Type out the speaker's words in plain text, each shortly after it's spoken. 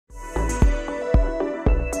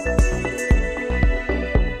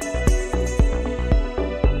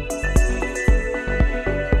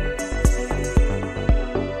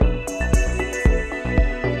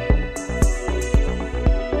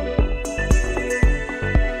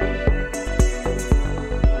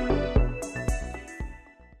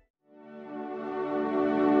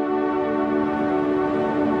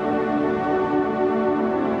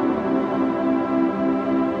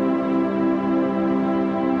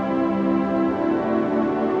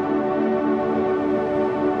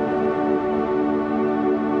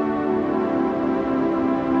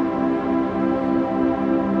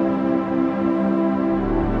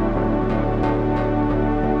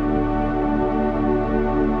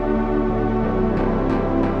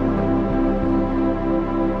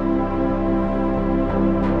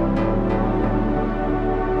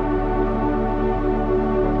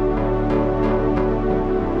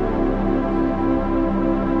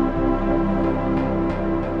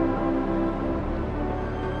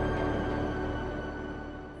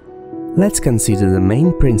Let's consider the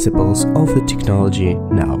main principles of the technology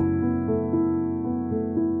now.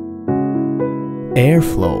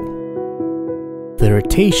 Airflow. The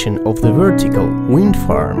rotation of the vertical wind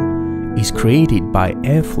farm is created by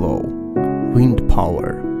airflow, wind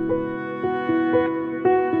power.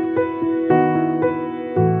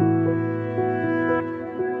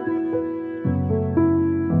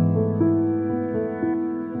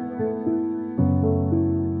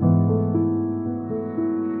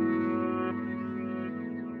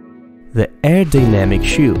 The aerodynamic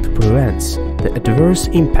shield prevents the adverse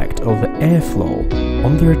impact of the airflow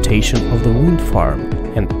on the rotation of the wind farm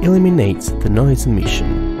and eliminates the noise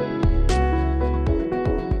emission.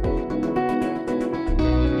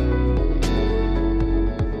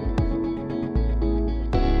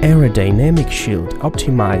 Aerodynamic shield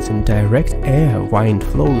optimizes and direct air wind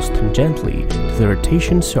flows tangentially to the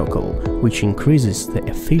rotation circle, which increases the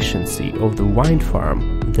efficiency of the wind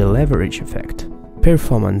farm, the leverage effect.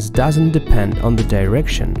 Performance doesn't depend on the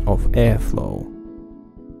direction of airflow.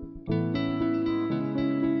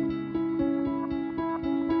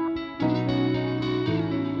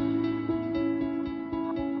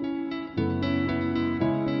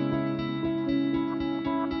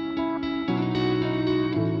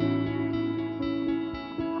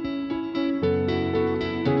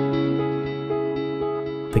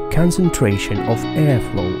 The concentration of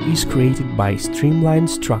airflow is created by streamlined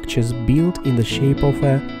structures built in the shape of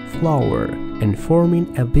a flower and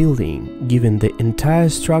forming a building, giving the entire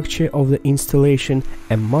structure of the installation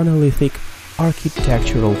a monolithic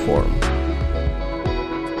architectural form.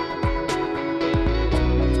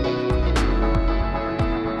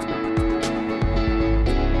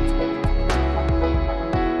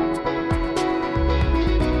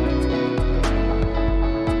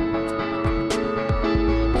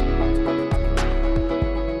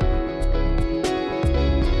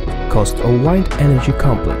 Cost of wind energy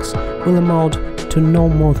complex will amount to no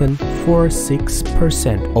more than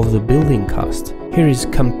 4–6% of the building cost. Here is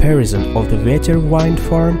comparison of the Vetter wind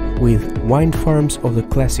farm with wind farms of the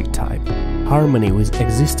classic type. Harmony with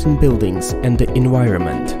existing buildings and the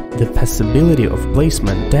environment. The possibility of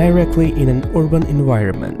placement directly in an urban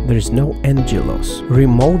environment. There is no energy loss.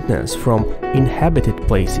 Remoteness from inhabited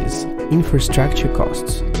places. Infrastructure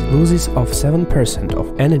costs. Losses of 7%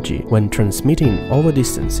 of energy when transmitting over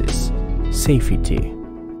distances. Safety.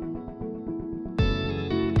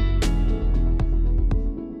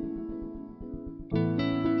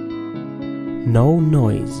 No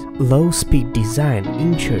noise. Low-speed design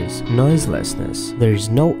ensures noiselessness. There is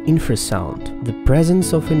no infrasound. The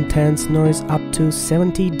presence of intense noise up to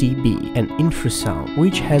 70 dB and infrasound,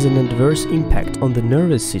 which has an adverse impact on the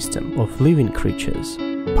nervous system of living creatures.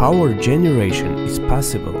 Power generation is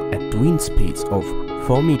possible at wind speeds of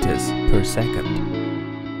 4 meters per second.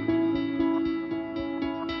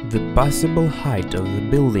 The possible height of the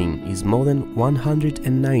building is more than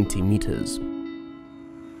 190 meters.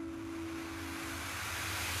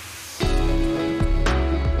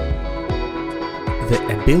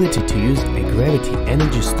 The ability to use a gravity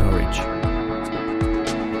energy storage.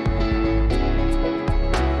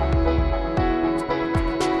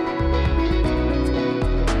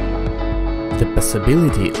 The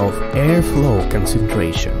possibility of airflow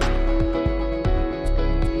concentration.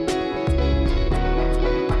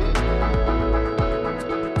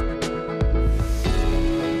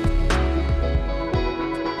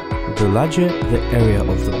 The larger the area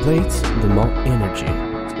of the blades, the more energy.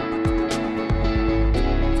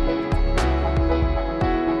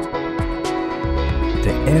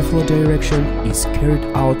 The airflow direction is carried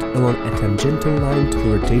out along a tangential line to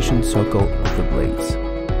the rotation circle of the blades.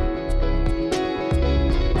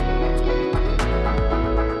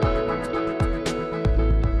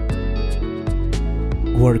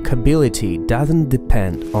 Workability doesn't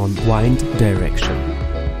depend on wind direction.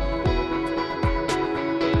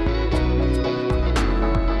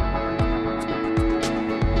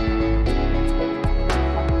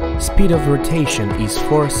 Speed of rotation is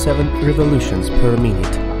 4–7 revolutions per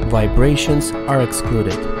minute. Vibrations are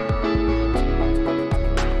excluded.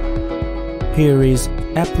 Here is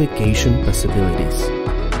application possibilities.